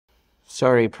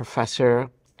Sorry, Professor.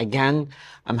 Again,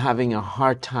 I'm having a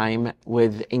hard time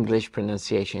with English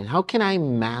pronunciation. How can I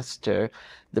master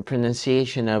the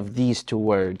pronunciation of these two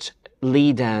words,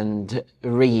 lead and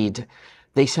read?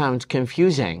 They sound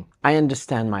confusing. I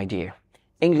understand, my dear.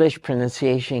 English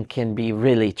pronunciation can be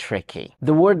really tricky.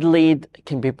 The word lead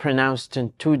can be pronounced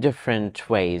in two different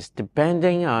ways,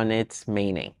 depending on its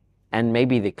meaning and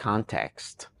maybe the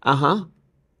context.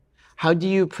 How do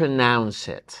you pronounce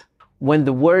it? When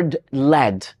the word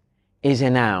lead is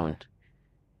a noun,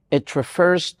 it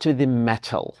refers to the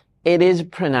metal. It is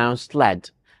pronounced lead,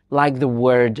 like the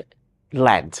word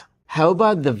lead. How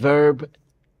about the verb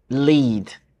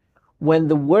lead? When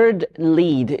the word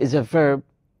lead is a verb,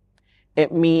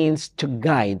 it means to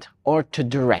guide or to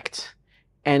direct,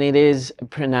 and it is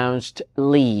pronounced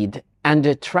lead, and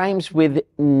it rhymes with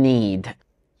need.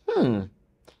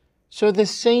 So the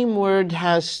same word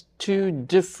has two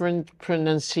different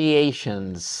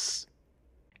pronunciations.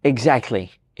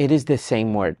 Exactly, it is the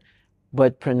same word,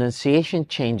 but pronunciation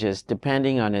changes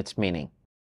depending on its meaning.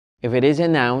 If it is a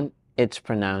noun, it's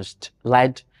pronounced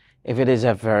led. If it is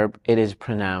a verb, it is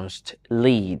pronounced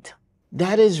lead.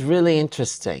 That is really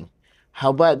interesting. How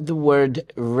about the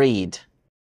word read?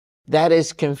 That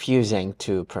is confusing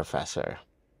too, Professor.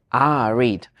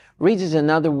 Read. Read is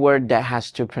another word that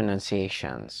has two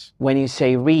pronunciations. When you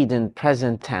say read in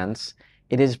present tense,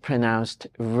 it is pronounced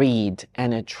read,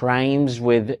 and it rhymes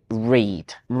with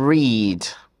read. Read.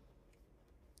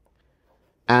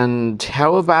 And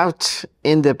how about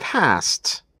in the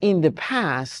past? In the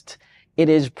past, it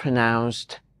is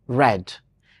pronounced read,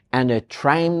 and it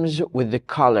rhymes with the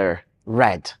color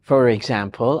red. For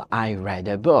example, I read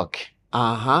a book.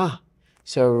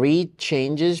 So read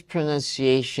changes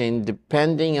pronunciation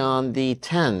depending on the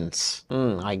tense.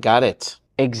 I got it.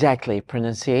 Exactly.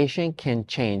 Pronunciation can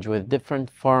change with different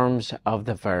forms of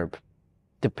the verb,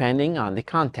 depending on the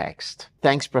context.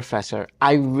 Thanks, Professor.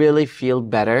 I really feel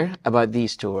better about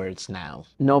these two words now.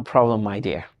 No problem, my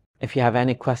dear. If you have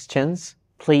any questions,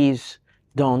 please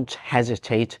don't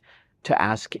hesitate to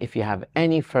ask if you have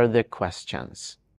any further questions.